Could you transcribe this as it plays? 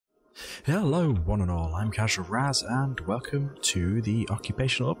Hello one and all, I'm Casual Raz and welcome to the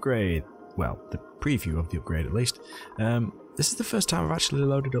Occupational upgrade. Well, the preview of the upgrade at least. This is the first time I've actually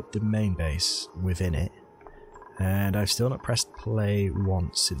loaded up the main base within it, and I've still not pressed play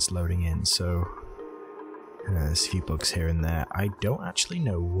once since loading in, so there's a few bugs here and there. I don't actually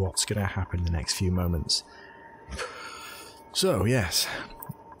know what's going to happen in the next few moments. So yes,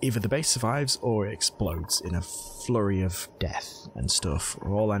 either the base survives or it explodes in a flurry of death and stuff.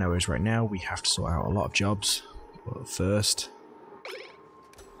 All I know is right now we have to sort out a lot of jobs. But first...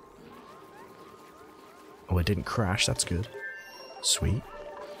 Oh, it didn't crash, that's good. Sweet.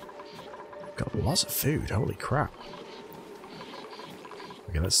 Got lots of food, holy crap.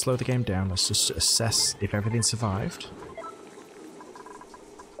 Okay, let's slow the game down, let's just assess if everything survived.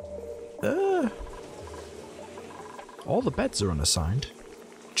 All the beds are unassigned.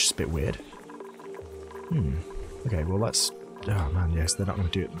 Which is a bit weird. Okay, well let's... Oh man, yes, they're not going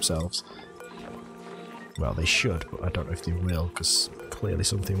to do it themselves. Well, they should, but I don't know if they will, because clearly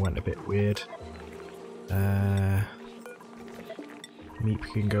something went a bit weird. Meat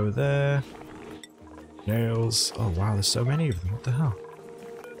can go there. Nails. Oh wow, there's so many of them, what the hell?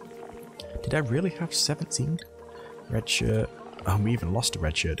 Did I really have 17? Red shirt. Oh, we even lost a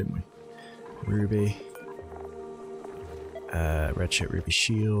red shirt, didn't we? Ruby. Red shirt, ruby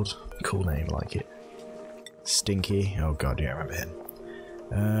shield. Cool name, like it. Stinky. Oh god, yeah, I remember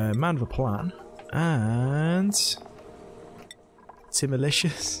him. Man with a plan. And...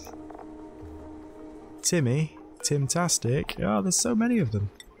 Timalicious. Timmy. Timtastic. Oh, there's so many of them.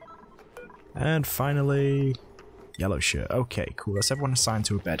 And finally... Yellow shirt. Okay, cool. Let's everyone assigned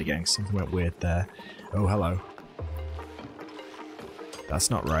to a bed again. Something went weird there. Oh, hello. That's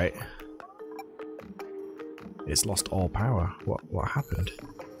not right. It's lost all power. What happened?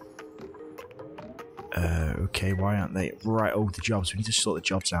 Okay, why aren't they... Right, oh, the jobs. We need to sort the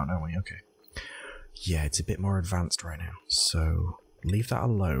jobs out, don't we? Okay. Yeah, it's a bit more advanced right now. So, leave that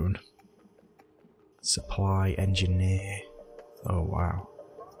alone. Supply, engineer... Oh, wow.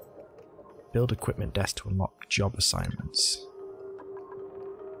 Build equipment desk to unlock job assignments.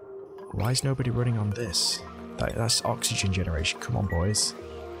 Why is nobody running on this? That's oxygen generation. Come on, boys.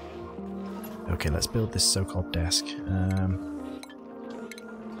 Okay, let's build this so-called desk.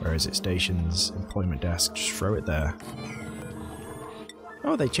 Where is it? Stations, employment desk. Just throw it there.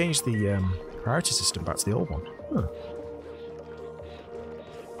 Oh, they changed the priority system back to the old one. Huh.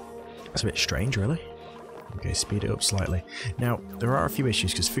 That's a bit strange, really. Okay, speed it up slightly. Now, there are a few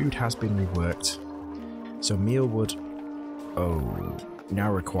issues because food has been reworked. So mealwood,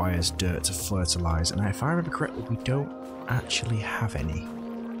 now requires dirt to fertilise, and if I remember correctly, we don't actually have any.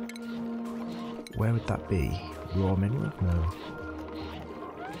 Where would that be? Raw mineral? No.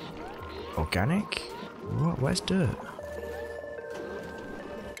 Organic? What? Where's dirt?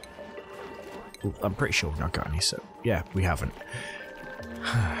 Well, I'm pretty sure we've not got any, so yeah, we haven't.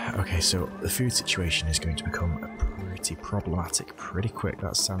 Okay, so the food situation is going to become pretty problematic pretty quick.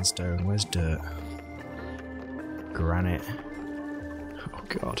 That's sandstone. Where's dirt? Granite. Oh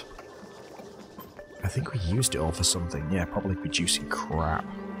god. I think we used it all for something. Yeah, probably producing crap.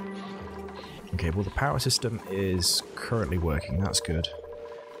 Okay, well the power system is currently working. That's good.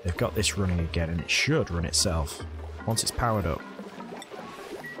 They've got this running again and it should run itself once it's powered up.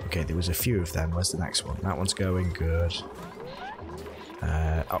 Okay, there was a few of them. Where's the next one? That one's going good.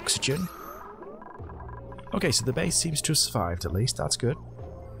 Oxygen. Okay, so the base seems to have survived at least, that's good.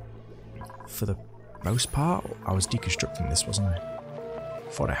 For the most part, I was deconstructing this, wasn't I?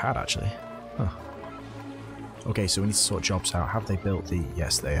 Thought I had, actually. Huh. Okay, so we need to sort jobs out. Have they built the...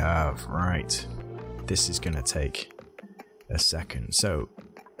 Yes, they have. Right. This is going to take a second. So,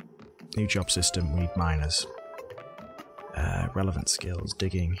 new job system, we need miners. Relevant skills,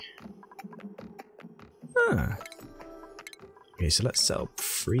 digging. Huh. Okay, so let's set up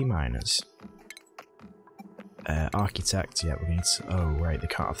 3 miners. Architect, yeah, we need to... Oh, right, they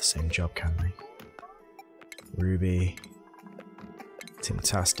can't have the same job, can they? Ruby.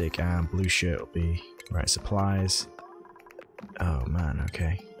 Timtastic and blue shirt will be... Right, supplies. Oh, man,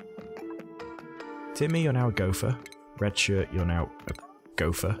 okay. Timmy, you're now a gopher. Red shirt, you're now a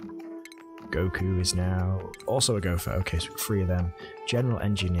gopher. Goku is now also a gopher. Okay, so 3 of them. General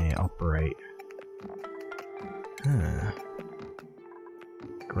engineer, operate. Huh.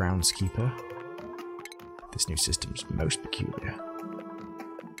 Groundskeeper. This new system's most peculiar.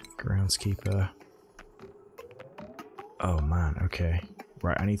 Groundskeeper. Oh man, okay.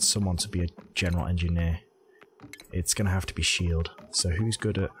 Right, I need someone to be a general engineer. It's gonna have to be Shield. So who's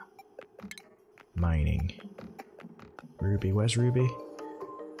good at mining? Ruby, where's Ruby?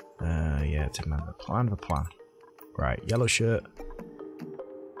 Yeah, didn't remember. Plan of a plan. Right, yellow shirt.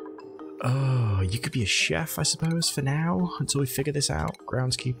 Oh, you could be a chef, I suppose, for now, until we figure this out.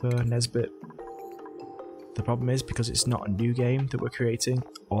 Groundskeeper, Nesbit. The problem is, because it's not a new game that we're creating,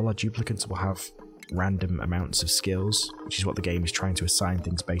 all our duplicates will have random amounts of skills, which is what the game is trying to assign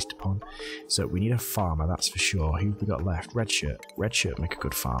things based upon. So we need a farmer, that's for sure. Who have we got left? Red shirt. Red shirt make a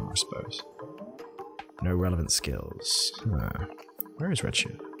good farmer, I suppose. No relevant skills. Where is red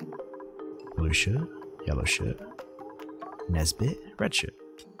shirt? Blue shirt, yellow shirt, Nesbit, red shirt.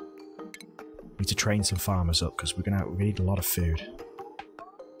 We need to train some farmers up because we're gonna need a lot of food.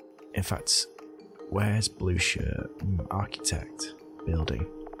 In fact, where's blue shirt? Architect, building.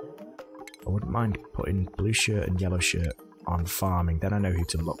 I wouldn't mind putting blue shirt and yellow shirt on farming. Then I know who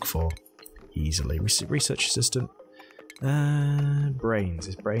to look for easily. Research assistant. Brains.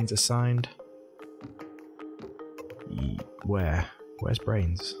 Is brains assigned? Where? Where's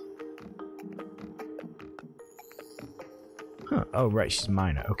brains? Huh. Oh, right, she's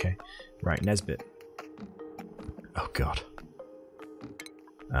minor. Okay. Right, Nesbit. Oh, God.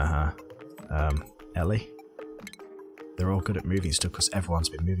 Ellie. They're all good at moving stuff because everyone's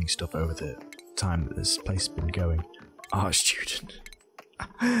been moving stuff over the time that this place has been going. Art student.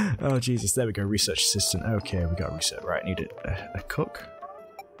 Oh, Jesus. There we go. Research assistant. Okay, we got research. Right, need a cook.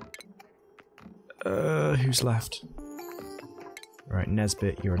 Who's left? Right,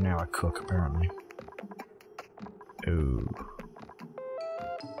 Nesbit, you're now a cook, apparently. Ooh.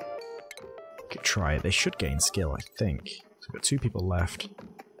 Could try it. They should gain skill, I think. So we've got 2 people left.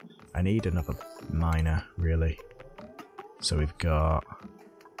 I need another miner, really. So we've got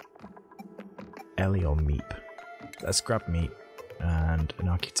Ellie or Meep. Let's grab Meep and an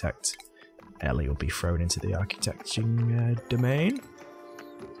architect. Ellie will be thrown into the architecting domain.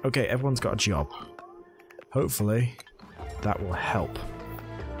 Okay, everyone's got a job. Hopefully, that will help.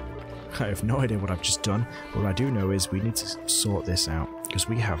 I have no idea what I've just done. What I do know is we need to sort this out because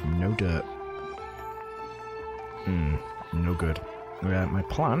we have no dirt. No good. My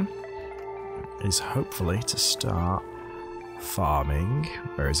plan is hopefully to start farming.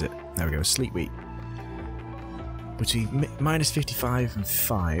 Where is it? There we go. Sleep wheat. Between minus 55 and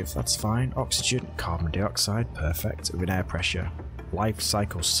 5, that's fine. Oxygen, carbon dioxide, perfect. With air pressure. Life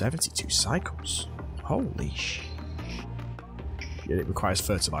cycle 72 cycles. Holy sh! It requires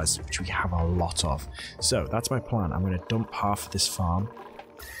fertilizer, which we have a lot of. So that's my plan. I'm going to dump half of this farm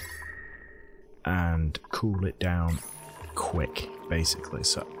and cool it down quick, basically.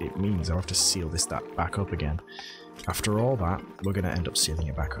 So it means I'll have to seal that back up again. After all that, we're going to end up sealing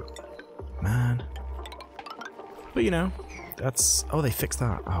it back up. Man. But you know, that's... Oh, they fixed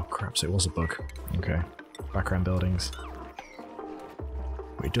that. Oh, crap. So it was a bug. Okay. Background buildings.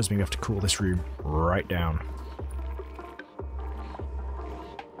 But it does mean we have to cool this room right down.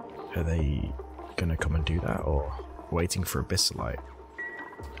 Are they going to come and do that, or waiting for abyssalite?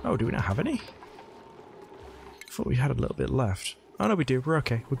 Oh, do we not have any? I thought we had a little bit left. Oh no, we do. We're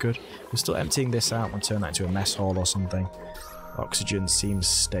okay. We're good. We're still emptying this out. We'll turn that into a mess hall or something. Oxygen seems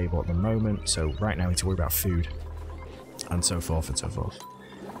stable at the moment, so right now we need to worry about food. And so forth and so forth.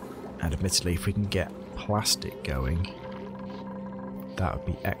 And admittedly, if we can get plastic going, that would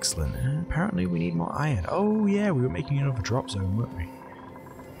be excellent. And apparently we need more iron. Oh yeah, we were making another drop zone, weren't we?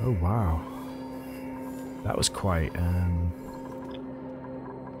 Oh wow. That was quite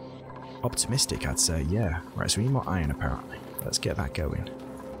optimistic, I'd say. Yeah. Right, so we need more iron apparently. Let's get that going.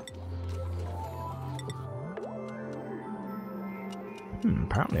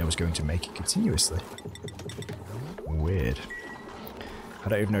 Apparently I was going to make it continuously. Weird. I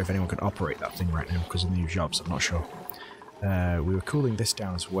don't even know if anyone can operate that thing right now because of the new jobs, I'm not sure. We were cooling this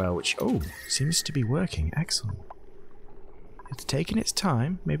down as well, which, oh, seems to be working. Excellent. It's taking its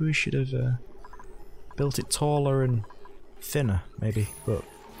time. Maybe we should have built it taller and thinner, maybe, but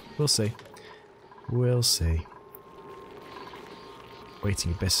we'll see. We'll see.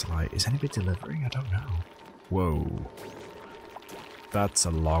 Waiting abyssalite. Is anybody delivering? I don't know. Whoa. That's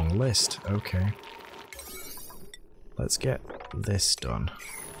a long list. Okay. Let's get this done.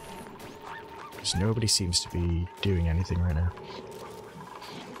 Because nobody seems to be doing anything right now.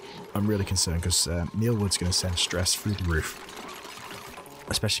 I'm really concerned because Mealwood's going to send stress through the roof.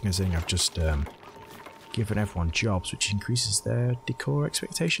 Especially considering I've just given everyone jobs, which increases their decor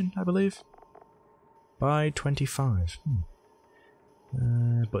expectation, I believe, by 25.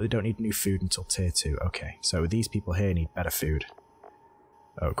 But they don't need new food until tier 2. Okay, so these people here need better food.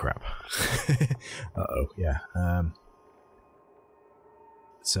 Oh crap. Uh-oh, yeah.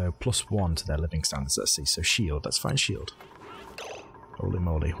 So +1 to their living standards, let's see. So shield, let's find shield. Holy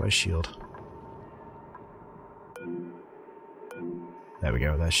moly, where's shield? There we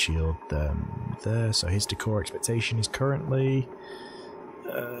go, there's shield there. So his decor expectation is currently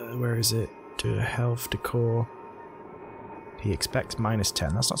Where is it? To health, decor. He expects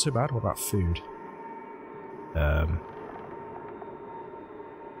 -10. That's not so bad. What about food?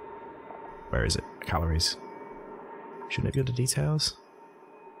 Where is it? Calories. Shouldn't it be under details?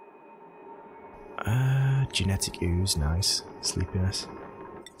 Genetic ooze, nice. Sleepiness.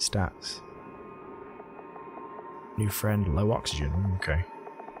 Stats. New friend, low oxygen, okay.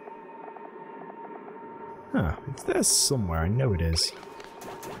 Huh, it's there somewhere, I know it is.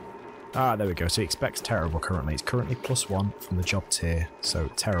 Ah, there we go, so he expects terrible currently. It's currently +1 from the job tier, so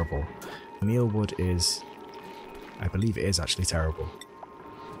terrible. Mealwood is... I believe it is actually terrible.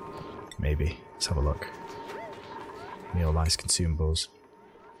 Maybe. Let's have a look. Meal lice consumables.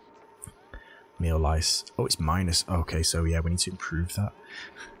 Meal lice. Oh, it's minus. Okay, so yeah, we need to improve that.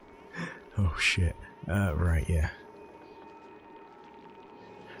 Oh, shit. Right, yeah.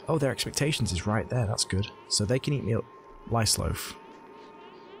 Oh, their expectations is right there. That's good. So they can eat meal... Lice loaf.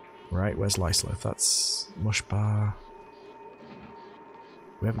 Right, where's lice loaf? That's... Mush bar.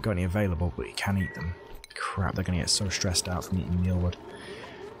 We haven't got any available, but you can eat them. Crap, they're going to get so stressed out from eating mealwood.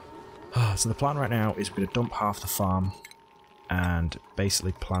 So the plan right now is we're going to dump half the farm and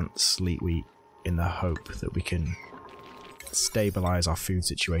basically plant sleet wheat in the hope that we can stabilise our food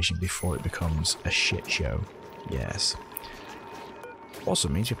situation before it becomes a shit show. Yes. Also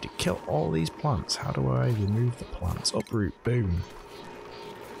means you have to kill all these plants. How do I remove the plants? Uproot, boom.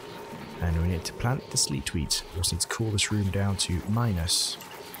 And we need to plant the sleet wheat. We also need to cool this room down to minus,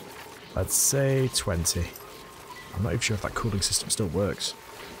 let's say 20. I'm not even sure if that cooling system still works.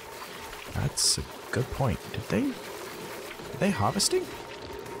 That's a good point. Are they harvesting?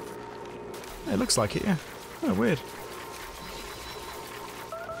 It looks like it, yeah. Oh, weird.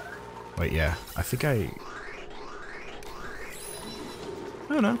 Wait, yeah. I think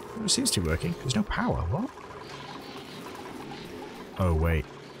oh no, it seems to be working. There's no power. What? Oh, wait.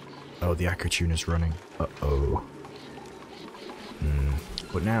 Oh, the accutuner's running. Uh-oh.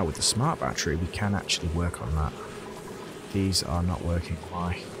 But now with the smart battery, we can actually work on that. These are not working.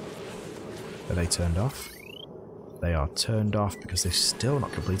 Why? Are they turned off? They are turned off because they've still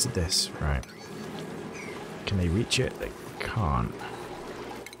not completed this. Right. Can they reach it? They can't.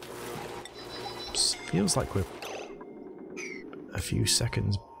 Feels like we're a few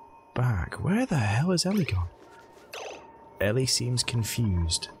seconds back. Where the hell is Ellie gone? Ellie seems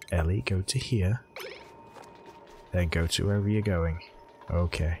confused. Ellie, go to here. Then go to wherever you're going.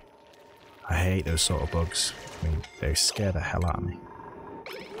 Okay. I hate those sort of bugs. I mean, they scare the hell out of me.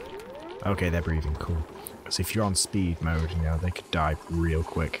 Okay, they're breathing. Cool. Because if you're on speed mode, you know, they could die real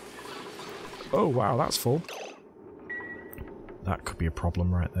quick. Oh, wow, that's full. That could be a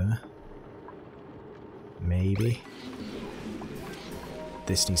problem right there. Maybe.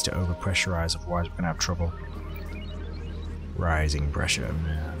 This needs to overpressurize, otherwise we're going to have trouble. Rising pressure,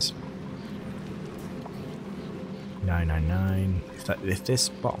 yes. 999. If this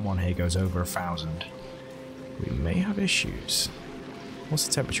bottom one here goes over 1,000, we may have issues. What's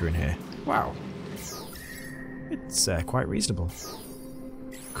the temperature in here? Wow. It's quite reasonable.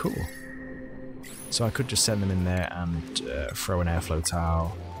 Cool. So I could just send them in there and throw an airflow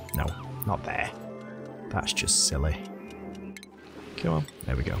towel. No, not there. That's just silly. Come on.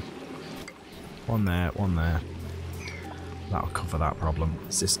 There we go. One there, one there. That'll cover that problem.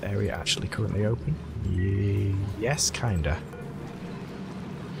 Is this area actually currently open? Yes, kinda.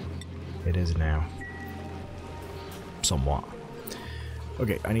 It is now. Somewhat.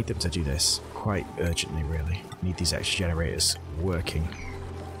 Okay, I need them to do this quite urgently, really. I need these extra generators working.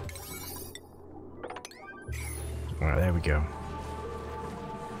 Alright, there we go.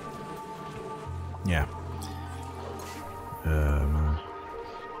 Yeah.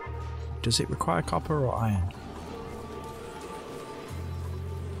 Does it require copper or iron?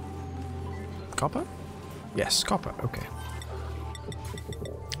 Copper? Yes, copper, okay.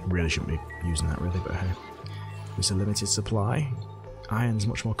 Really shouldn't be using that really, but hey. It's a limited supply. Iron's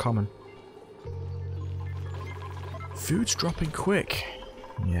much more common. Food's dropping quick.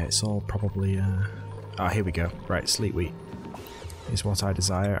 Yeah, it's all probably ah, here we go. Right, sleet wheat is what I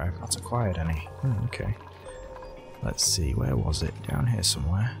desire. I've not acquired any. Okay. Let's see, where was it? Down here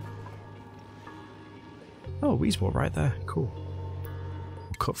somewhere. Oh, Weezeball right there. Cool.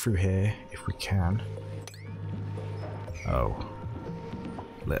 We'll cut through here if we can. Oh.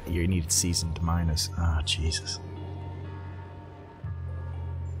 You needed seasoned miners. Ah, Jesus.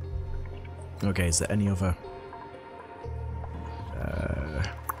 Okay, is there any other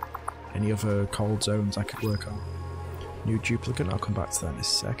cold zones I could work on? New duplicate, I'll come back to that in a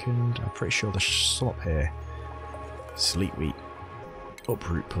second. I'm pretty sure there's some up here. Sleet wheat.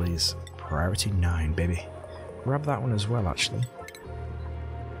 Uproot, please. Priority 9, baby. Grab that one as well, actually.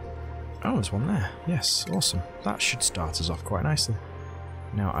 Oh, there's one there. Yes, awesome. That should start us off quite nicely.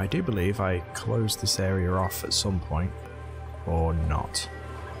 Now, I do believe I closed this area off at some point, or not.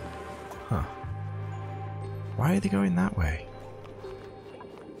 Huh. Why are they going that way?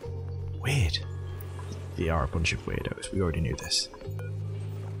 Weird. They are a bunch of weirdos. We already knew this.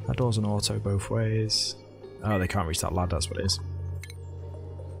 That door's an auto both ways. Oh, they can't reach that ladder, that's what it is.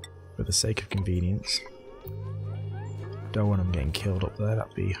 For the sake of convenience. Don't want them getting killed up there,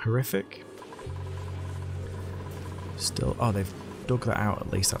 that'd be horrific. Still, oh, they've dug that out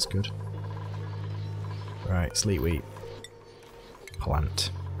at least, that's good. Right, sleet wheat.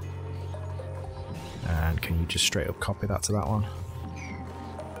 Plant. And can you just straight up copy that to that one?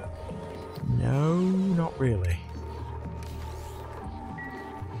 No, not really.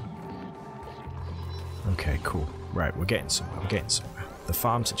 Okay, cool. Right, we're getting somewhere, we're getting somewhere. The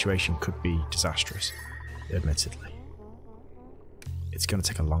farm situation could be disastrous, admittedly. It's going to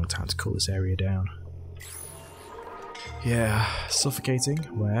take a long time to cool this area down. Yeah, suffocating.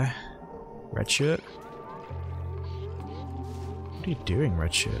 Where? Red shirt? What are you doing,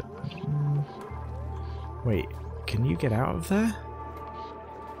 red shirt? Wait, can you get out of there?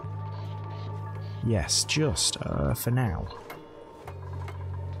 Yes, just for now.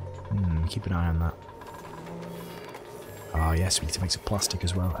 Keep an eye on that. Oh yes, we need to make some plastic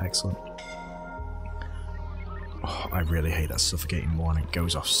as well. Excellent. Oh, I really hate that suffocating one. It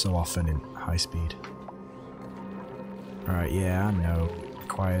goes off so often in high speed. Alright, yeah, I know.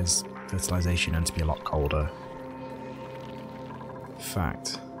 Requires fertilization and to be a lot colder.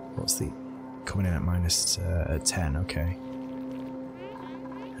 Fact. What's the... Coming in at minus 10, okay.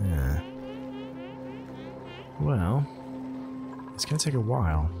 Yeah. Well, it's going to take a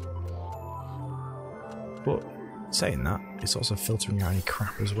while. But, saying that, it's also filtering out any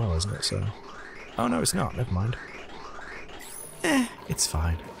crap as well, isn't it? So... Oh no, it's not. Never mind. It's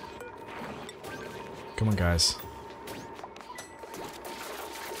fine. Come on, guys.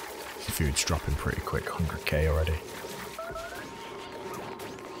 The food's dropping pretty quick. 100k already.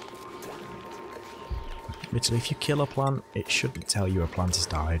 Admittedly, if you kill a plant, it shouldn't tell you a plant has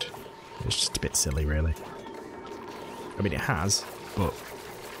died. It's just a bit silly, really. I mean, it has, but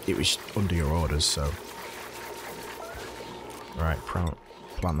it was under your orders, so... Right, plant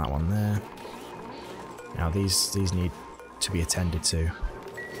that one there. Now these need to be attended to.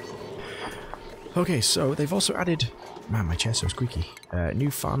 Okay, so they've also added... Man, my chair's so squeaky. New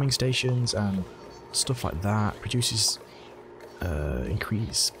farming stations and stuff like that. Produces...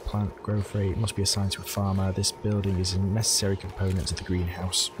 increase plant growth rate. Must be assigned to a farmer. This building is a necessary component to the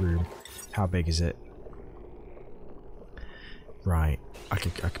greenhouse room. How big is it? Right. I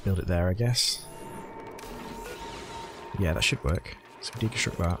could build it there, I guess. Yeah, that should work. So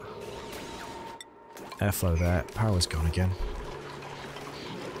deconstruct that. Airflow there. Power's gone again.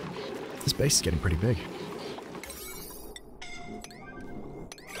 This base is getting pretty big.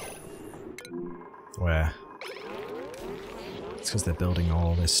 Where? It's because they're building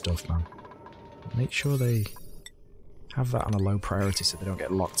all this stuff, man. Make sure they have that on a low priority so they don't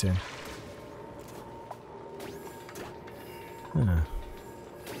get locked in.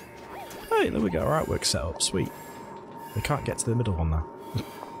 Hey, there we go. Artwork set up. Sweet. We can't get to the middle one though.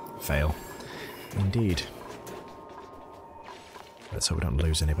 Fail. Indeed. Let's hope we don't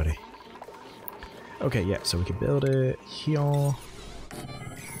lose anybody. Okay, yeah, so we can build it here. I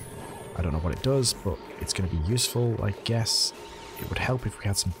don't know what it does, but it's going to be useful, I guess. It would help if we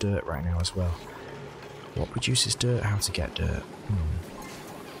had some dirt right now as well. What produces dirt? How to get dirt?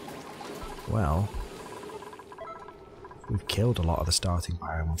 Well, we've killed a lot of the starting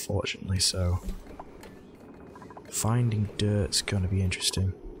biome, unfortunately, so finding dirt's going to be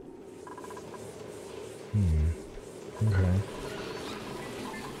interesting. Okay.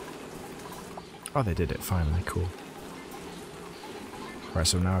 Oh, they did it finally. Cool. Right,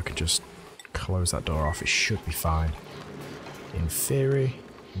 so now I could just close that door off. It should be fine. In theory,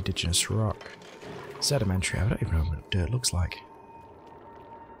 indigenous rock, sedimentary. I don't even know what dirt looks like.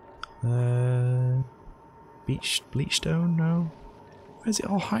 Bleach stone? No. Where's it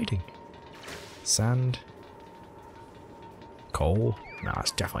all hiding? Sand. Coal. No,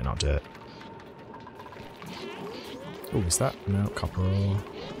 that's definitely not dirt. Oh, is that? No, copper ore.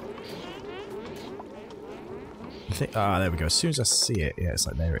 There we go. As soon as I see it, yeah, it's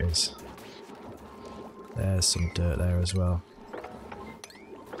like there it is. There's some dirt there as well.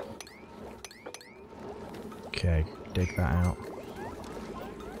 Okay, dig that out.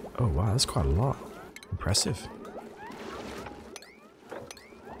 Oh wow, that's quite a lot. Impressive.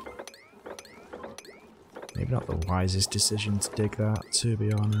 Maybe not the wisest decision to dig that, to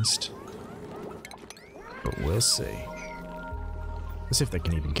be honest. But we'll see. Let's see if they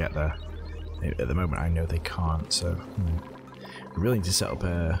can even get there. At the moment I know they can't, so we really need to set up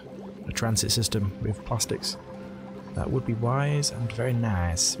a transit system with plastics. That would be wise and very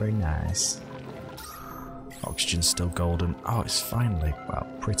nice, very nice. Oxygen's still golden. Oh, it's finally, well,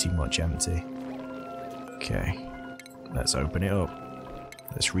 pretty much empty. Okay, let's open it up.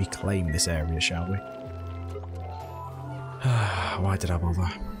 Let's reclaim this area, shall we? Why did I bother?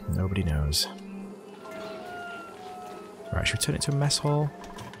 Nobody knows. Right, should we turn it to a mess hall?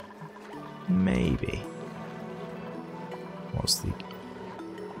 Maybe. What's the...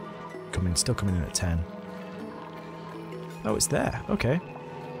 Still coming in at 10. Oh, it's there. Okay.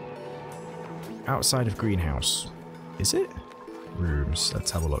 Outside of greenhouse. Is it? Rooms.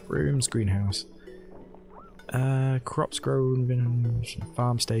 Let's have a look. Rooms, greenhouse. Crops grown,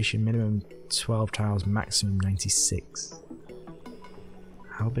 farm station, minimum 12 tiles, maximum 96.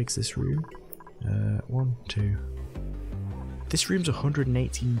 How big's this room? 1, 2. This room's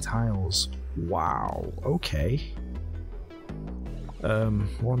 118 tiles. Wow. Okay.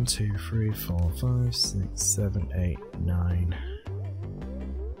 1, 2, 3, 4, 5, 6, 7, 8, 9.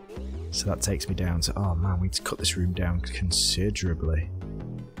 So that takes me down to, oh man, we need to cut this room down considerably.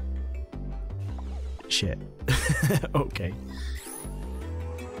 Shit. Okay.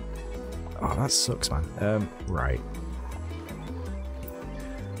 Oh, that sucks, man. Right.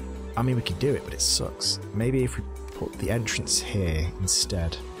 I mean, we could do it, but it sucks. Maybe if we put the entrance here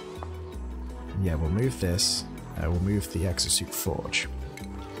instead. Yeah, we'll move this. We'll move the exosuit forge.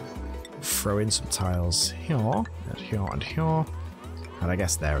 Throw in some tiles here, and here, and here. And I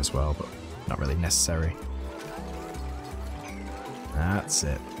guess there as well, but not really necessary. That's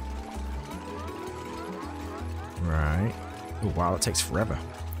it. Right. Oh wow, that takes forever.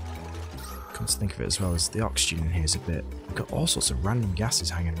 Come to think of it as well, as the oxygen in here is a bit... We've got all sorts of random gases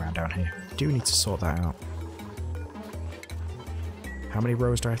hanging around down here. We do need to sort that out. How many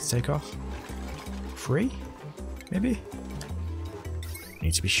rows do I have to take off? 3? Maybe?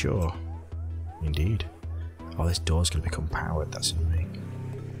 Need to be sure. Indeed. Oh, this door's going to become powered, that's annoying.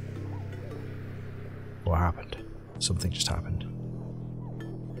 What happened? Something just happened.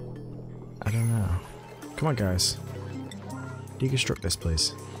 I don't know. Come on, guys. Deconstruct this,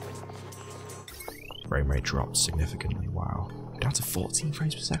 please. Frame rate dropped significantly, wow. Down to 14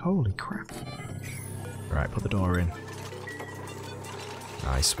 frames per sec, holy crap. Right, put the door in.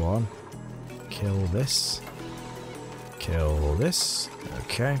 Nice one. Kill this. Kill this.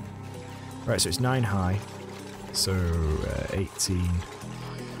 Okay. Right, so it's 9 high. So, 18.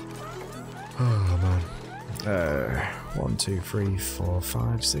 Oh, man. 1, 2, 3, 4,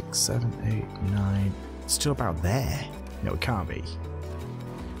 5, 6, 7, 8, 9. It's still about there. No, it can't be.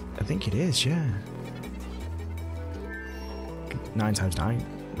 I think it is, yeah. 9 times 9.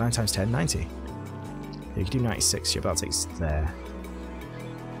 9 times 10, 90. You can do 96, yeah, but that takes there.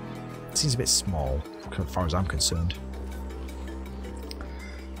 It seems a bit small, as far as I'm concerned.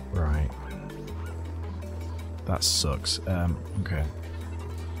 Right. That sucks. Okay.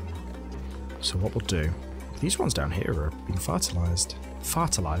 So what we'll do... These ones down here are being fertilized.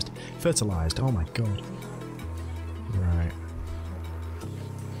 Fertilized, oh my god. Right.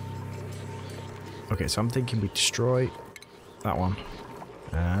 Okay, so I'm thinking we destroy that one.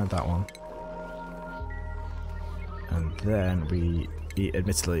 And that one. And then we...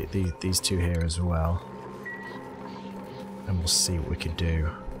 Admittedly, these two here as well. And we'll see what we can do.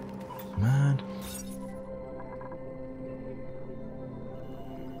 Man.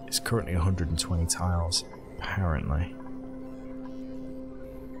 It's currently 120 tiles, apparently.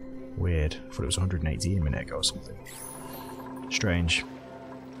 Weird. I thought it was 118 a minute ago or something. Strange.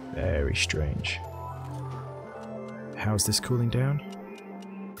 Very strange. How's this cooling down?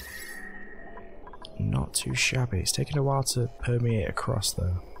 Not too shabby. It's taken a while to permeate across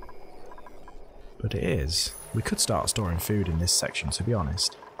though. But it is. We could start storing food in this section, to be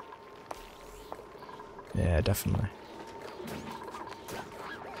honest. Yeah, definitely.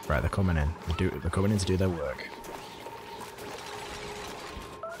 Right, they're coming in. They're coming in to do their work.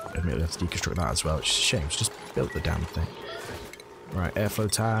 Admittedly, we have to deconstruct that as well, which is a shame. Just built the damn thing. Right,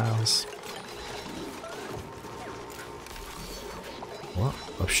 airflow tiles. What?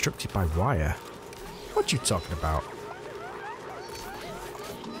 Obstructed by wire? What are you talking about?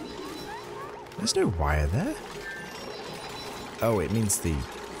 There's no wire there. Oh, it means the...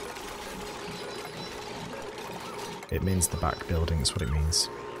 It means the back building is what it means.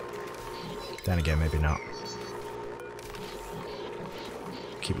 Then again, maybe not.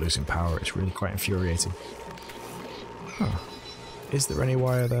 Keep losing power, it's really quite infuriating. Huh. Is there any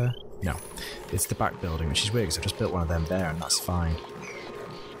wire there? No. It's the back building, which is weird because I've just built one of them there and that's fine.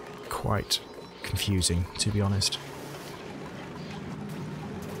 Quite confusing, to be honest.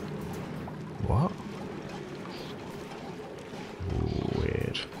 What?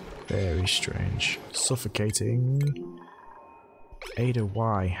 Weird. Very strange. Suffocating. Ada,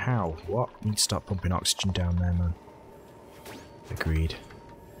 why? How? What? Need to start pumping oxygen down there, man. Agreed.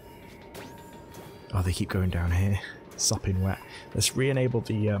 Oh, they keep going down here. Sopping wet. Let's re-enable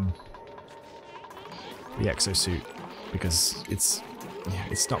the exosuit, because it's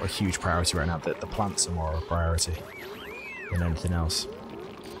not a huge priority right now. The plants are more a priority than anything else,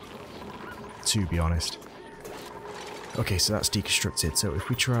 to be honest. Okay, so that's deconstructed. So if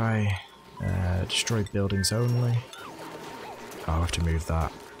we try destroy buildings only, I'll have to move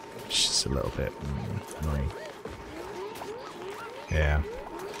that. It's just a little bit annoying. Yeah.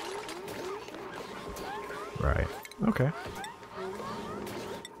 Right. Okay.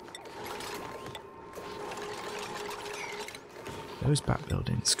 Those back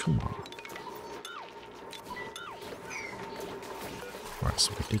buildings, come on. Right,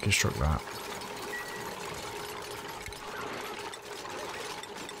 so we deconstruct that.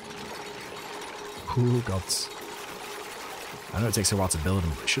 Ooh, gods. I know it takes a while to build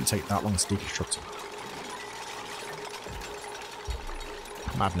them, but it shouldn't take that long to deconstruct them.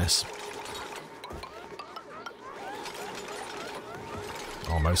 Madness.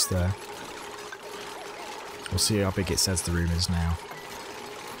 Almost there. We'll see how big it says the room is now.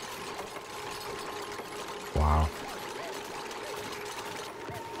 Wow.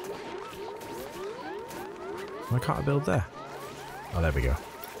 Why can't I build there? Oh, there we go.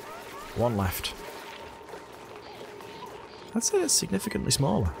 One left. I'd say it's significantly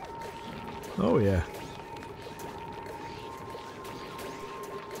smaller. Oh yeah.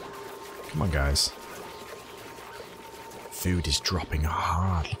 Come on, guys. Food is dropping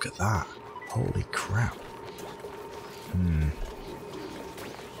hard. Look at that. Holy crap.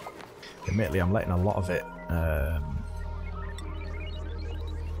 Admittedly, I'm letting a lot of it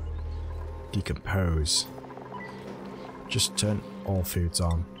decompose. Just turn all foods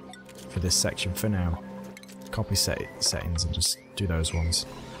on for this section for now. Copy settings and just do those ones.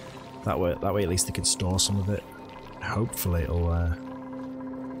 That way at least they can store some of it. Hopefully it'll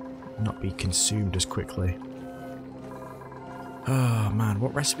not be consumed as quickly. Oh man,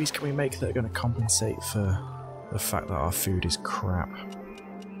 what recipes can we make that are going to compensate for the fact that our food is crap?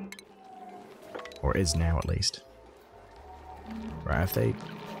 Or is now, at least. Right, if they...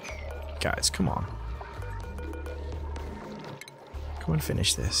 Guys, come on. Come and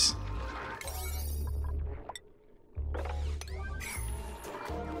finish this.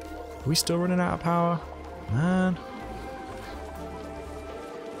 Are we still running out of power? Man.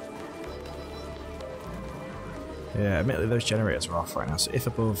 Yeah, admittedly those generators are off right now, so if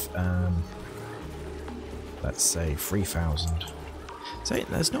above, let's say 3,000. So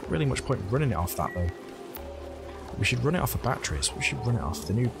there's not really much point running it off that though. We should run it off a battery, so we should run it off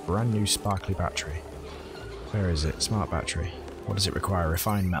the brand new sparkly battery. Where is it? Smart battery. What does it require?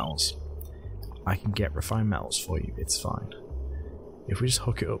 Refined metals. I can get refined metals for you, it's fine. If we just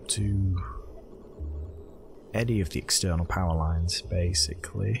hook it up to any of the external power lines,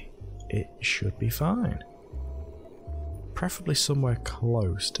 basically, it should be fine. Preferably somewhere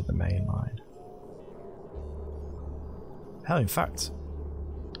close to the main line. Hell, in fact,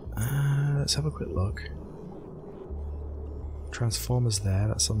 let's have a quick look. Transformer's there,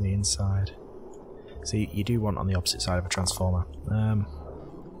 that's on the inside. So you do want on the opposite side of a transformer.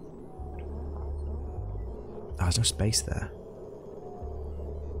 There's no space there.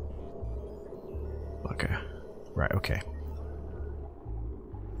 Okay. Right, okay.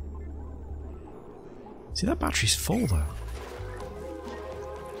 See, that battery's full though.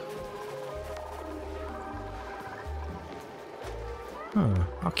 Huh.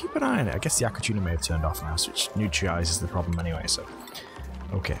 I'll keep an eye on it. I guess the Aquatuner may have turned off now, which neutralizes the problem anyway, so...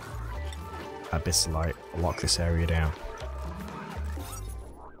 Okay. Abyssalite, lock this area down.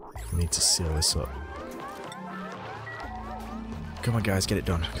 We need to seal this up. Come on guys, get it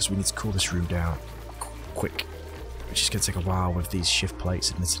done, because we need to cool this room down. Quick. Which is going to take a while with these shift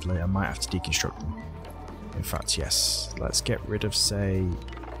plates, admittedly. I might have to deconstruct them. In fact, yes. Let's get rid of, say...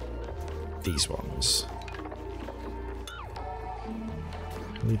 these ones.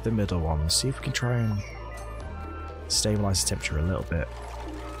 Leave the middle ones. See if we can try and stabilize the temperature a little bit.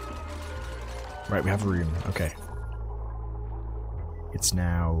 Right, we have a room. Okay. It's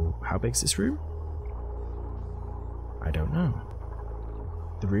now... How big is this room? I don't know.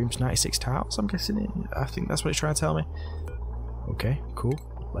 The room's 96 tiles, I'm guessing it. I think that's what it's trying to tell me. Okay, cool.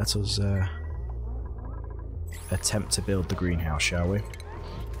 Let us attempt to build the greenhouse, shall we?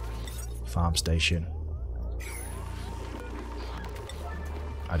 Farm station.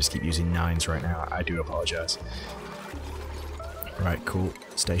 I just keep using 9s right now. I do apologise. Right, cool.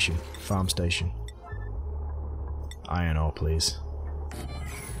 Station. Farm station. Iron ore, please.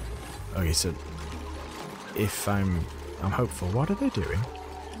 Okay, so if I'm hopeful. What are they doing?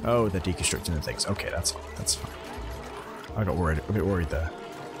 Oh, they're deconstructing the things. Okay, that's fine. I got worried, a bit worried there.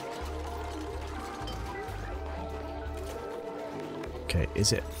 Okay,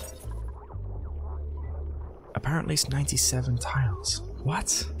 is it? Apparently it's 97 tiles.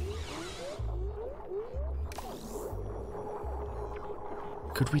 What?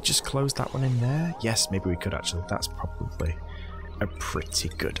 Could we just close that one in there? Yes, maybe we could actually. That's probably a pretty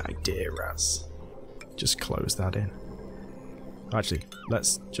good idea, Raz. Just close that in. Actually,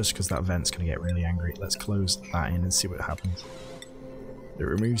 let's, just because that vent's going to get really angry, let's close that in and see what happens. It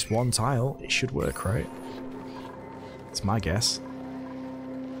removes one tile. It should work, right? It's my guess.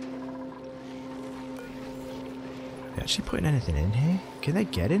 Are they actually putting anything in here? Can they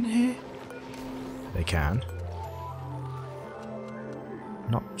get in here? They can.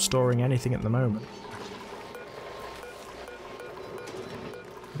 Not storing anything at the moment.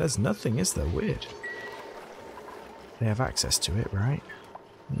 There's nothing, is there? Weird. They have access to it, right?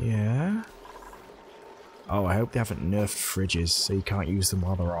 Yeah. Oh, I hope they haven't nerfed fridges so you can't use them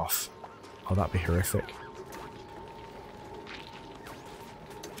while they're off. Oh, that'd be horrific.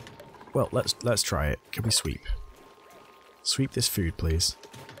 Well, let's try it. Can we sweep? Sweep this food, please.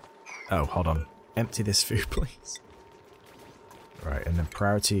 Oh, hold on. Empty this food, please. Right, and then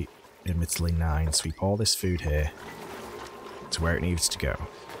priority, admittedly 9. Sweep all this food here to where it needs to go.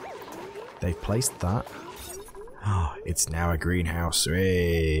 They've placed that. Oh, it's now a greenhouse.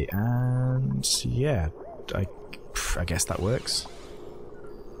 Hey, and yeah, I guess that works.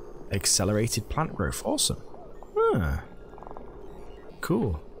 Accelerated plant growth. Awesome. Ah,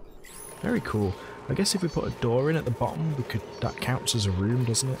 cool. Very cool. I guess if we put a door in at the bottom, that counts as a room,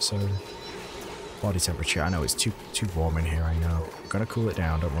 doesn't it? So, body temperature. I know it's too warm in here. I know. I'm gonna cool it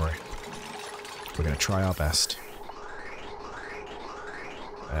down. Don't worry. We're gonna try our best.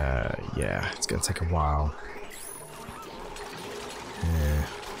 Yeah, it's gonna take a while. Yeah.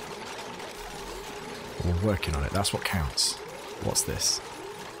 We're working on it. That's what counts. What's this?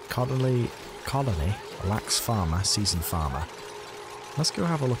 Colony, lax farmer, seasoned farmer. Let's go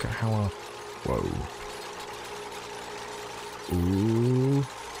have a look at how our... Whoa. Ooh.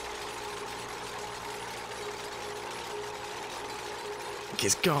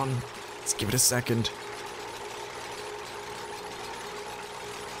 It's gone. Let's give it a second.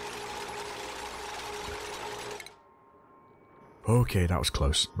 Okay, that was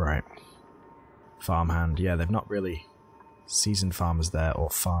close. Right. Farmhand. Yeah, they've not really seasoned farmers there, or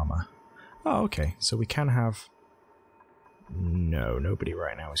farmer. Oh, okay. So we can have... No, nobody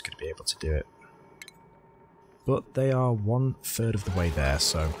right now is going to be able to do it. But they are 1/3 of the way there,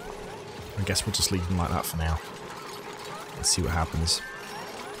 so I guess we'll just leave them like that for now. Let's see what happens.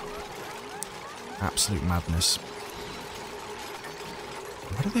 Absolute madness.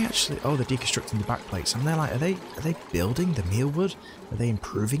 What are they actually... Oh, they're deconstructing the back plates. And they're like, are they building the mealwood? Are they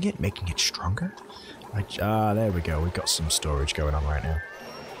improving it, making it stronger? There we go. We've got some storage going on right now.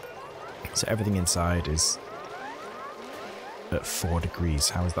 So everything inside is at 4 degrees.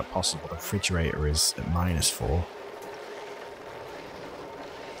 How is that possible? The refrigerator is at -4.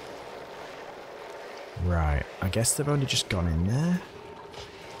 Right. I guess they've only just gone in there.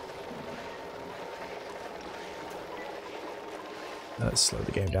 Let's slow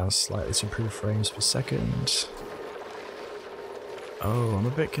the game down slightly to improve frames per second. Oh, I'm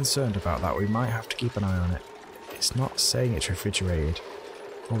a bit concerned about that. We might have to keep an eye on it. It's not saying it's refrigerated.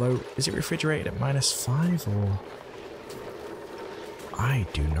 Although, is it refrigerated at -5 or... I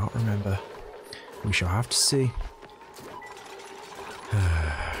do not remember. We shall have to see.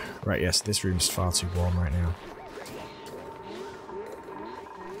 Right, yes, this room's far too warm right now.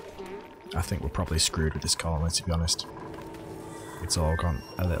 I think we're probably screwed with this colony, to be honest. It's all gone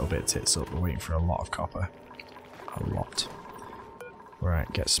a little bit tits up. We're waiting for a lot of copper. A lot.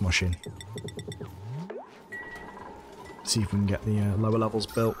 Right, get smushing. See if we can get the lower levels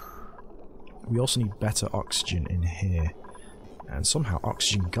built. We also need better oxygen in here. And somehow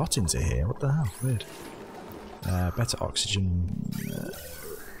oxygen got into here. What the hell? Weird. Better oxygen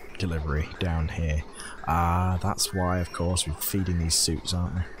delivery down here. That's why, of course, we're feeding these suits,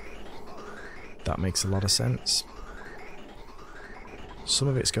 aren't we? That makes a lot of sense. Some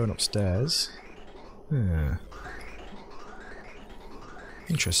of it's going upstairs.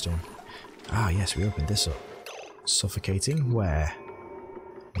 Interesting. Yes, we opened this up. Suffocating? Where?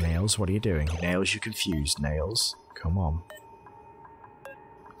 Nails, what are you doing? Nails, you confused. Nails, come on.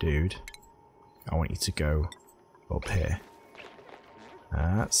 Dude, I want you to go up here.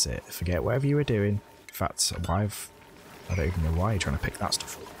 That's it. Forget whatever you were doing. In fact, I don't even know why you're trying to pick that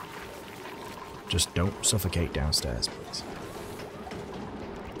stuff up. Just don't suffocate downstairs, please.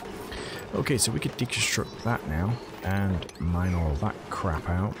 Okay, so we could deconstruct that now and mine all that crap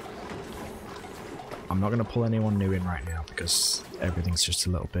out. I'm not going to pull anyone new in right now because everything's just a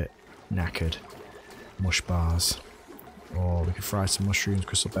little bit knackered. Mush bars. Or we could fry some mushrooms,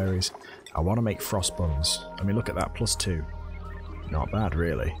 crystal berries. I want to make frost buns. I mean, look at that, +2. Not bad,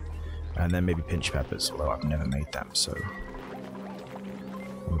 really. And then maybe pinch peppers, although I've never made them, so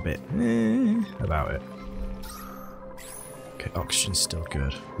I'm a bit about it. Okay, oxygen's still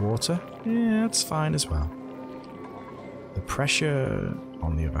good. Water? Yeah, that's fine as well. The pressure,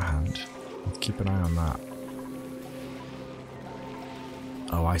 on the other hand, I'll keep an eye on that.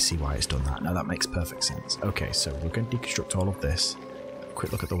 Oh, I see why it's done that. Now that makes perfect sense. Okay, so we're going to deconstruct all of this.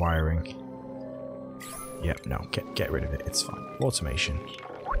 Quick look at the wiring. Yep, no, get rid of it. It's fine. Automation.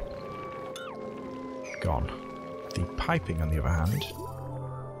 Gone. The piping, on the other hand,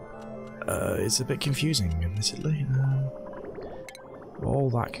 is a bit confusing, admittedly. All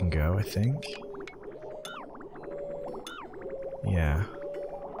that can go, I think. Yeah.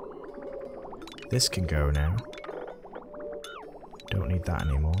 This can go now. Don't need that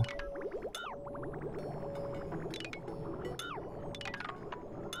anymore.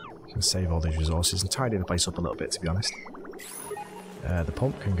 Can save all these resources and tidy the place up a little bit, to be honest. The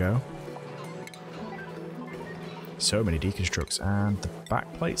pump can go. So many deconstructs, and the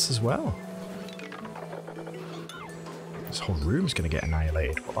back plates as well. This whole room's going to get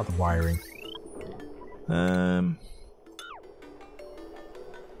annihilated. What about the wiring?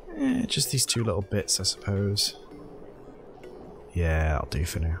 Just these two little bits, I suppose. Yeah, that'll do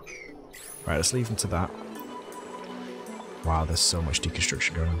for now. Right, let's leave them to that. Wow, there's so much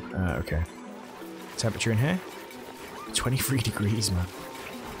deconstruction going on. Okay. Temperature in here? 23 degrees, man.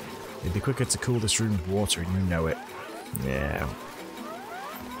 It'd be quicker to cool this room with water, and you know it. Yeah.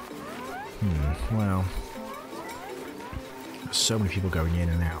 Well. There's so many people going in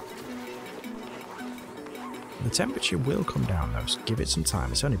and out. The temperature will come down, though, so give it some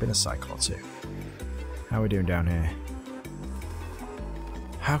time. It's only been a cycle or two. How are we doing down here?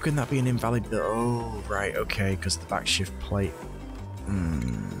 How can that be an invalid build? Oh, right, okay, because of the back shift plate.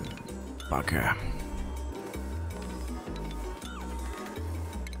 Bugger.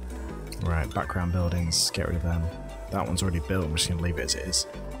 Right, background buildings, get rid of them. That one's already built, I'm just going to leave it as it is.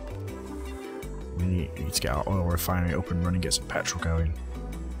 We need to get our oil refinery up and running, get some petrol going.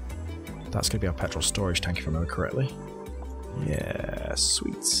 That's going to be our petrol storage tank if I remember correctly. Yeah,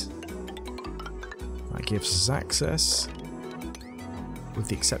 sweet. That gives us access. With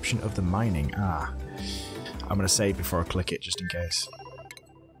the exception of the mining. I'm going to save before I click it, just in case.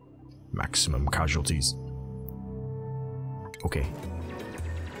 Maximum casualties. Okay.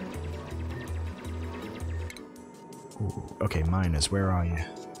 Ooh, okay, miners, where are you?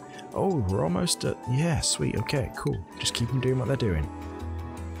 Oh, we're almost at... Yeah, sweet, okay, cool. Just keep them doing what they're doing.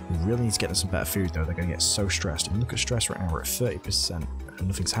 We really need to get them some better food, though. They're going to get so stressed. I mean, look at stress right now. We're at 30% and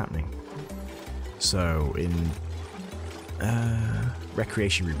nothing's happening. So, in...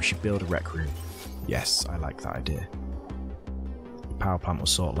 recreation room. We should build a rec room. Yes, I like that idea. The power plant will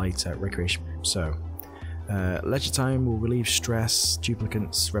sort later. Recreation room. So, leisure time will relieve stress,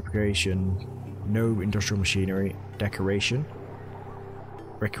 duplicates, recreation, no industrial machinery, decoration,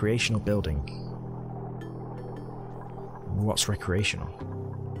 recreational building. What's recreational?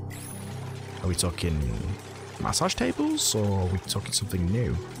 Are we talking massage tables, or are we talking something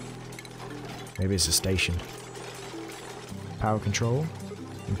new? Maybe it's a station. Power control,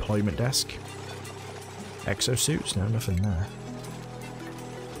 employment desk, exosuits, no, nothing there.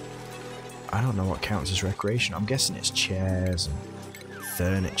 I don't know what counts as recreation. I'm guessing it's chairs and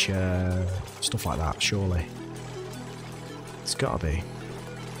furniture, stuff like that, surely. It's gotta be.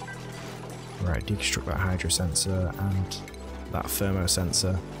 Right, deconstruct that hydro sensor and that thermo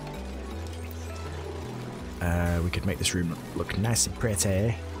sensor. We could make this room look nice and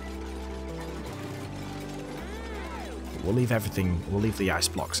pretty. We'll leave everything, we'll leave the ice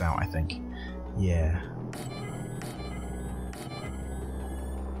blocks out, I think. Yeah.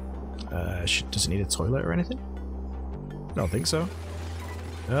 Does it need a toilet or anything? I don't think so.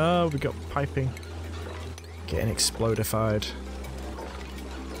 Oh, we got piping. Getting explodified.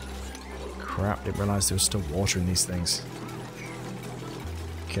 Crap, didn't realise there was still water in these things.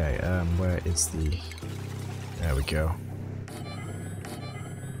 Okay, where is the... There we go.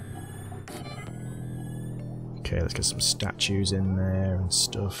 Okay, let's get some statues in there and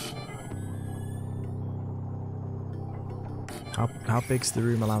stuff. How big's the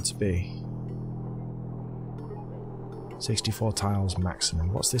room allowed to be? 64 tiles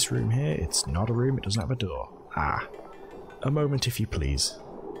maximum. What's this room here? It's not a room, it doesn't have a door. Ah, A moment if you please.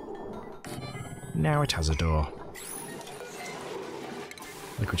 Now it has a door.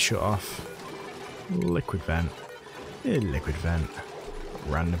 Liquid shut off. Liquid vent. Liquid vent.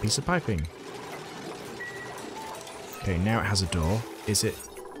 Random piece of piping. Okay, now it has a door. Is it...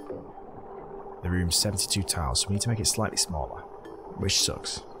 The room's 72 tiles, so we need to make it slightly smaller. Which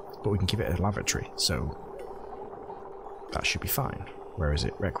sucks. But we can give it a lavatory, so... That should be fine. Where is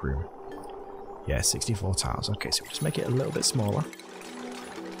it? Rec room. Yeah, 64 tiles. Okay, so we'll just make it a little bit smaller.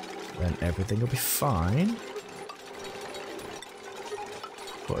 Then everything will be fine.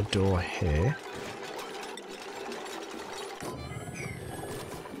 Put a door here.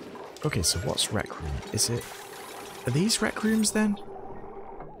 Okay, so what's rec room? Is it... Are these rec rooms then?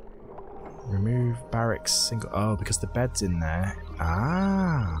 Remove barracks single... Oh, because the bed's in there.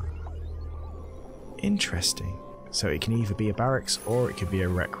 Ah. Interesting. So it can either be a barracks or it could be a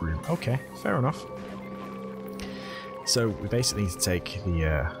rec room. Okay, fair enough. So we basically need to take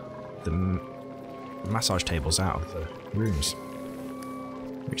the massage tables out of the rooms,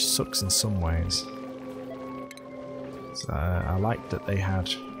 which sucks in some ways. So I liked that they had,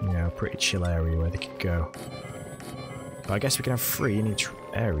 you know, a pretty chill area where they could go. But I guess we can have 3 in each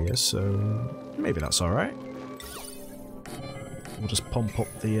area, so maybe that's alright. We'll just pump up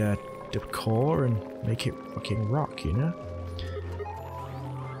the core and make it fucking rock, you know?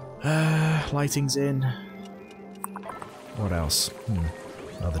 Lighting's in. What else?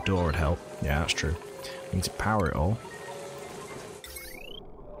 Oh, the door would help. Yeah, that's true. We need to power it all.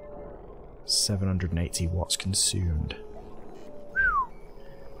 780 watts consumed.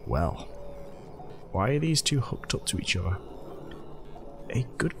 Well, why are these two hooked up to each other? A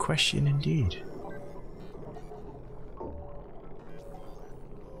good question indeed.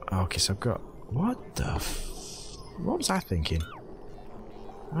 Okay, so I've got... What the what was I thinking?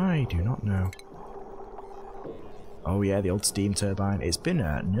 I do not know. Oh yeah, the old steam turbine. It's been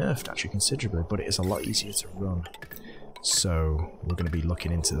nerfed actually considerably, but it is a lot easier to run. So we're going to be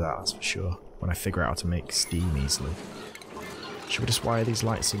looking into that, that's for sure, when I figure out how to make steam easily. Should we just wire these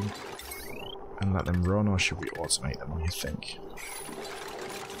lights in and let them run, or should we automate them, what do you think?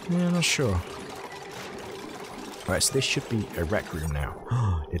 Yeah, I'm not sure. Alright, so this should be a rec room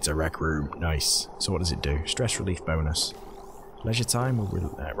now. It's a rec room, nice. So what does it do? Stress relief bonus. Leisure time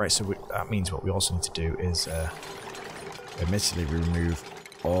will... right, so that means what we also need to do is admittedly remove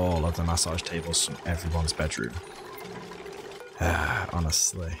all of the massage tables from everyone's bedroom.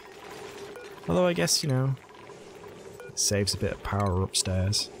 Honestly. Although I guess, you know, it saves a bit of power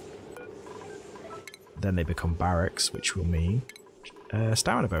upstairs. Then they become barracks, which will mean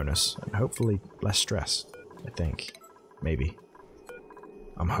stamina bonus, and hopefully less stress, I think. Maybe.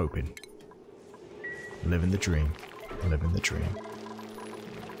 I'm hoping. Living the dream. Living the dream.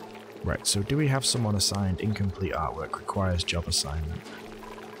 Right, so do we have someone assigned incomplete artwork requires job assignment?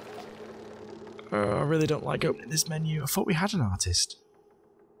 I really don't like opening this menu. I thought we had an artist.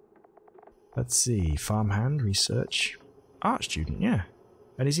 Let's see. Farmhand, research, art student, yeah.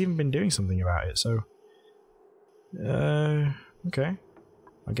 And he's even been doing something about it, so... okay.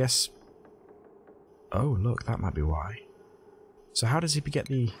 I guess... Oh, look, that might be why. So how does he get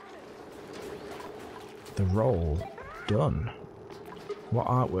the role done? What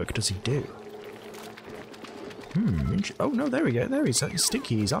artwork does he do? Oh no, there we go. There he's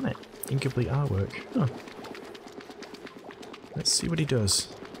Stinky, he's on it. Incomplete artwork. Huh. Let's see what he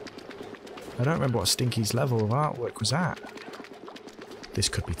does. I don't remember what Stinky's level of artwork was at. This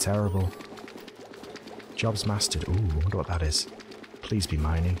could be terrible. Jobs mastered. Ooh, I wonder what that is. Please be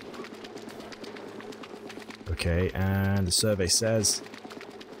mining. Okay, and the survey says...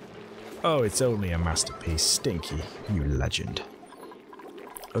 Oh, it's only a masterpiece. Stinky, you legend.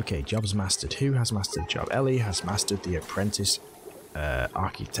 Okay, jobs mastered. Who has mastered the job? Ellie has mastered the apprentice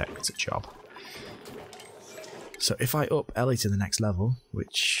architect job. So if I up Ellie to the next level,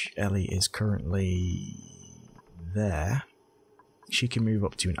 which Ellie is currently there, she can move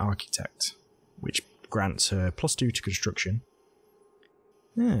up to an architect, which grants her +2 to construction.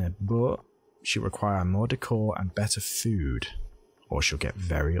 Yeah, but she'll require more decor and better food, or she'll get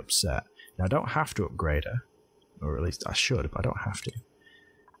very upset. Now I don't have to upgrade her, or at least I should, but I don't have to.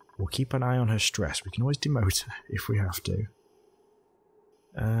 We'll keep an eye on her stress. We can always demote her if we have to.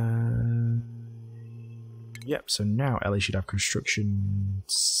 Yep, so now Ellie should have construction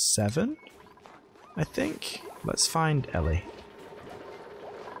 7, I think. Let's find Ellie.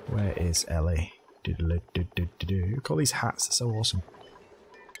 Where is Ellie? Look at all these hats, they're so awesome.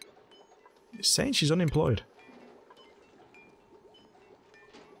 It's saying she's unemployed.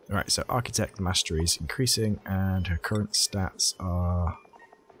 Alright, so architect mastery is increasing and her current stats are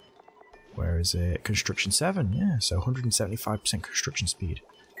Where is it? Construction 7, yeah, so 175% construction speed.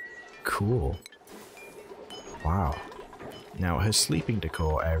 Cool. Wow. Now, her sleeping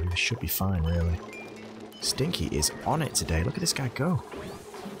decor area should be fine, really. Stinky is on it today. Look at this guy go.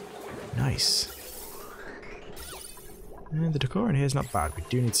 Nice. And the decor in here is not bad. We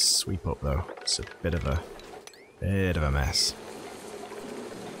do need to sweep up, though. It's a bit of a mess.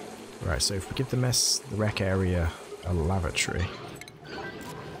 Right, so if we give the rec area a lavatory.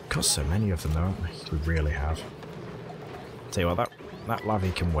 Got so many of them, though, haven't we? We really have. Tell you what, that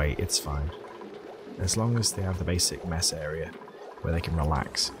lavvy can wait. It's fine. As long as they have the basic mess area where they can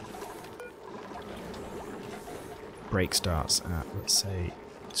relax. Break starts at, let's say,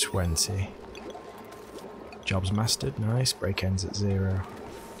 20. Jobs mastered, nice. Break ends at 0.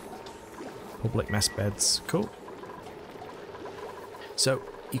 Public mess beds, cool. So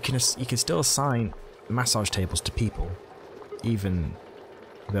you can still assign massage tables to people, even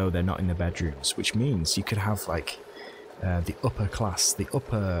though they're not in the bedrooms, which means you could have like the upper class, the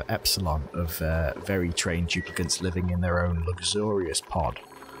upper epsilon of very trained duplicants living in their own luxurious pod,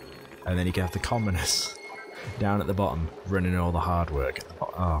 and then you can have the commoners down at the bottom running all the hard work at the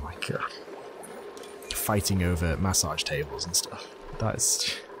bottom. Oh my god. Fighting over massage tables and stuff.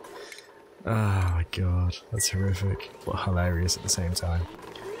 That's... oh my god. That's horrific, but hilarious at the same time.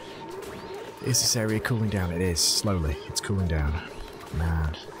 Is this area cooling down? It is. Slowly. It's cooling down.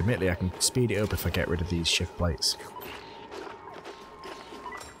 Man. Admittedly, I can speed it up if I get rid of these shift plates.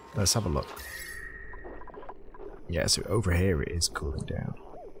 Let's have a look. Yeah, so over here it is cooling down.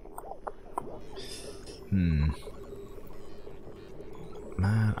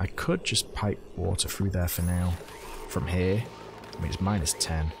 Man, I could just pipe water through there for now. From here. I mean, it's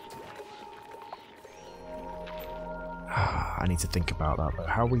 -10. I need to think about that, but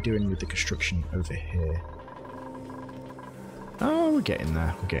how are we doing with the construction over here? Oh, we're getting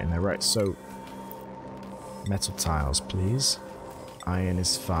there. We're getting there. Right, so... metal tiles, please. Iron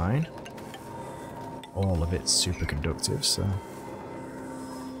is fine. All of it's superconductive, so...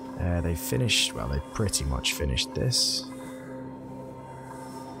 they finished... well, they pretty much finished this.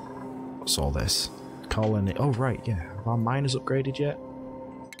 What's all this? Colony... oh, right, yeah. Have our miners upgraded yet?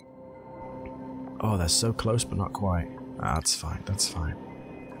 Oh, they're so close, but not quite. Ah, that's fine, that's fine.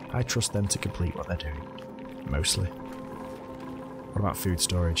 I trust them to complete what they're doing. Mostly. What about food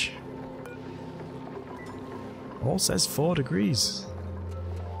storage? All says 4 degrees.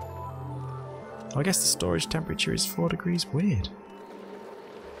 I guess the storage temperature is 4 degrees. Weird.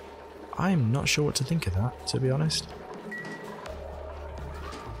 I'm not sure what to think of that, to be honest.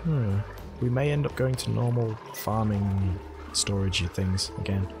 We may end up going to normal farming storage things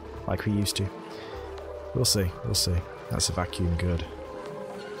again, like we used to. We'll see, we'll see. That's a vacuum good.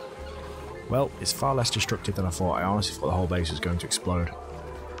 Well, it's far less destructive than I thought. I honestly thought the whole base was going to explode.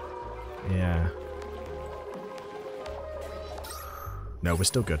 Yeah. No, we're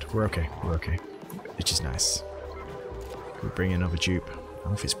still good. We're okay. We're okay. Which is nice. We bring in another dupe. I don't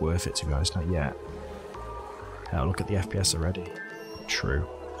know if it's worth it, to be honest. Not yet. Hell, look at the FPS already. True.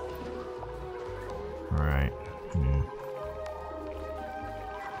 Alright.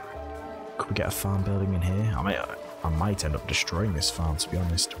 Could we get a farm building in here? I might end up destroying this farm, to be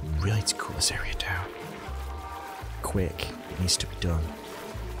honest. We really need to cool this area down. Quick. It needs to be done.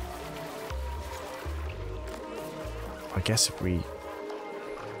 I guess if we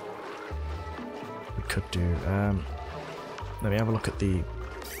could do... let me have a look at the...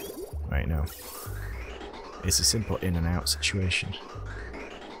 right, no. It's a simple in and out situation.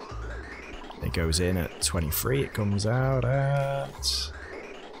 It goes in at 23, it comes out at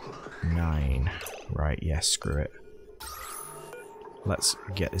 9. Right, yes, screw it. Let's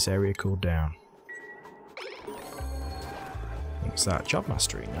get this area cooled down. What's that? Job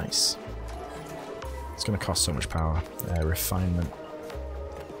mastery, nice. It's going to cost so much power. Refinement.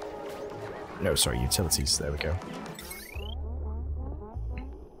 No, sorry, utilities, there we go.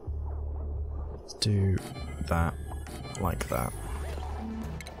 Let's do that like that.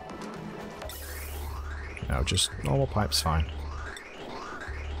 No, just normal pipes, fine.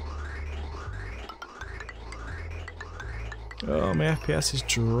 Oh, my FPS is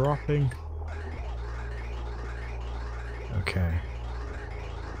dropping. Okay.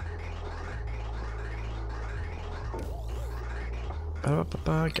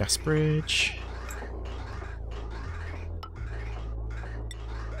 Gas bridge.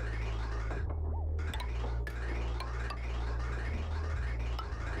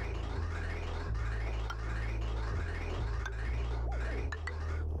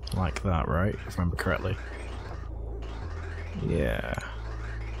 Like that, right? If I remember correctly. Yeah.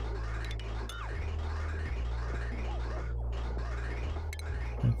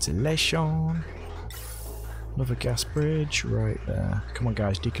 Ventilation. Another gas bridge right there. Come on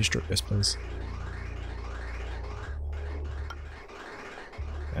guys, deconstruct this please.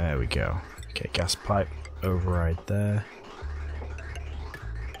 There we go. Okay, gas pipe override there.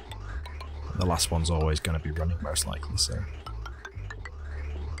 The last one's always going to be running most likely, so.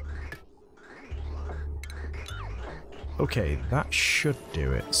 Okay, that should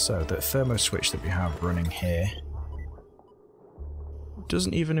do it. So the thermo switch that we have running here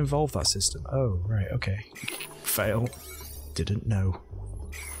doesn't even involve that system. Oh, right, okay. Fail. Didn't know.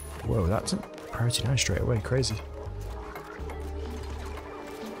 Whoa, that's a priority 9 straight away, crazy.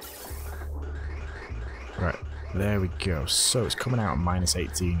 Right, there we go. So it's coming out at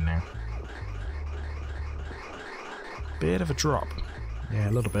 -18 now. Bit of a drop. Yeah,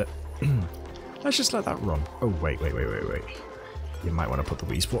 a little bit. Let's just let that run. Oh, wait. You might want to put the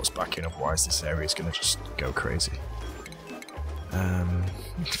wheeze blocks back in, otherwise this area is going to just go crazy.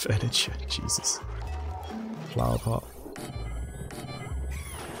 Furniture, Jesus. Flower pot.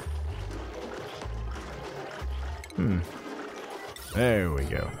 There we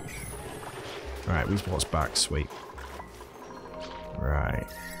go. Alright, wheeze blocks back, sweet. Right.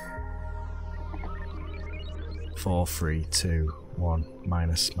 4, 3, 2, 1,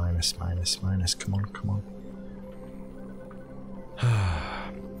 minus. Come on.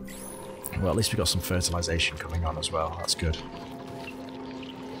 Well, at least we got some fertilization coming on as well. That's good.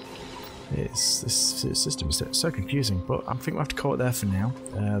 This system is so confusing, but I think we'll have to call it there for now.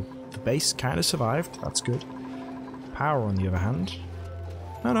 The base kind of survived. That's good. Power, on the other hand.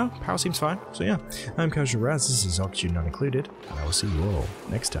 No, power seems fine. So yeah, I'm Casual Raz. This is Occupational Not Included, and I will see you all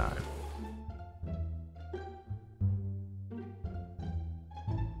next time.